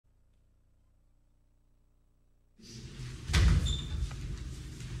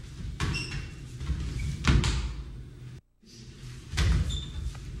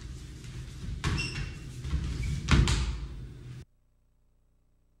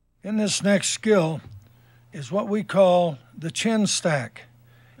In this next skill is what we call the chin stack.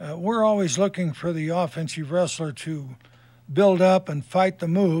 We're always looking for the offensive wrestler to build up and fight the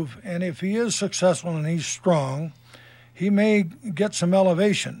move, and if he is successful and he's strong, he may get some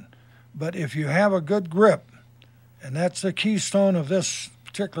elevation. But if you have a good grip, and that's the keystone of this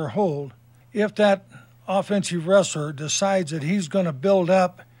particular hold, if that offensive wrestler decides that he's going to build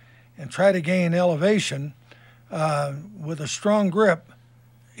up and try to gain elevation with a strong grip,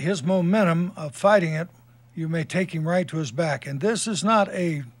 his momentum of fighting it, you may take him right to his back. And this is not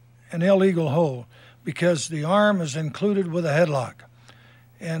an illegal hold because the arm is included with a headlock.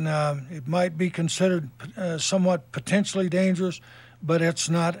 And it might be considered somewhat potentially dangerous, but it's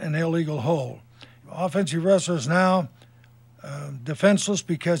not an illegal hold. Offensive wrestler is now defenseless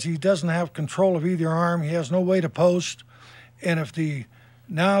because he doesn't have control of either arm. He has no way to post. And if the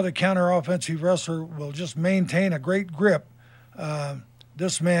counter-offensive wrestler will just maintain a great grip,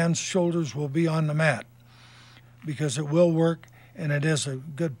 this man's shoulders will be on the mat because it will work and it is a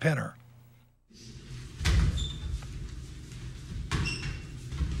good pinner.